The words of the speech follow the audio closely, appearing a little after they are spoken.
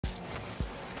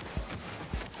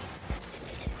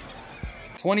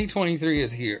2023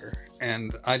 is here,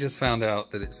 and I just found out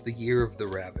that it's the year of the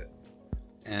rabbit.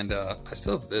 And I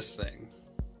still have this thing.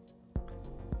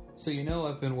 So you know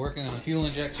I've been working on a fuel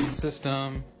injection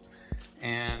system,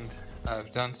 and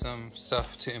I've done some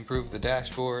stuff to improve the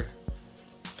dashboard.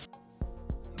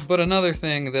 But another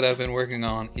thing that I've been working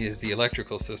on is the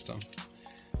electrical system.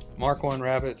 Mark I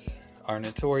rabbits are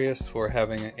notorious for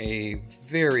having a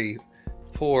very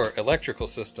poor electrical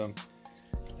system.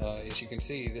 As you can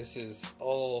see, this is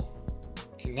all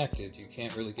connected. You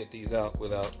can't really get these out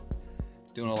without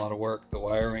doing a lot of work. The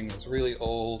wiring is really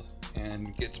old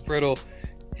and gets brittle,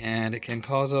 and it can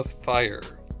cause a fire.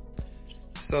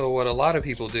 So what a lot of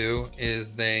people do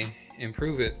is they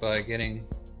improve it by getting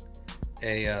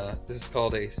a, this is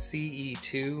called a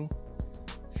CE2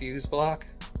 fuse block.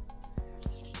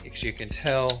 As you can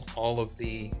tell, all of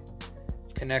the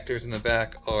connectors in the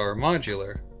back are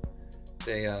modular.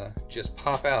 They just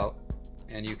pop out,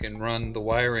 and you can run the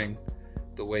wiring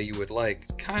the way you would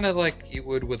like, kind of like you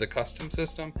would with a custom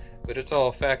system, but it's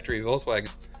all factory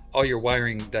Volkswagen. All your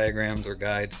wiring diagrams or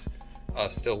guides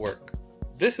still work.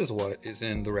 This is what is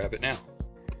in the Rabbit now.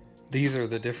 These are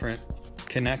the different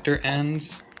connector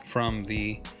ends from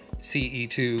the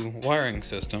CE2 wiring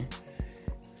system.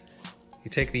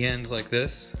 You take the ends like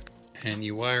this and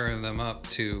you wire them up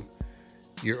to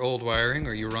your old wiring,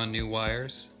 or you run new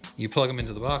wires. You plug them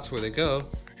into the box where they go,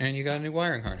 and you got a new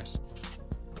wiring harness.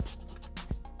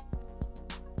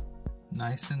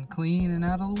 Nice and clean and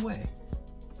out of the way.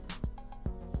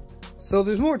 So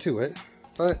there's more to it,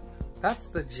 but that's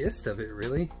the gist of it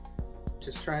really.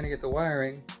 Just trying to get the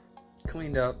wiring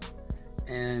cleaned up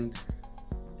and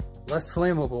less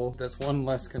flammable. That's one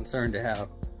less concern to have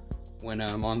when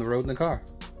I'm on the road in the car.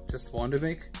 Just wanted to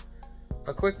make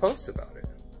a quick post about it.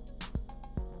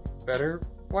 Better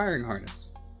wiring harness.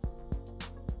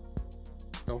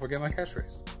 Don't forget my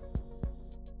catchphrase.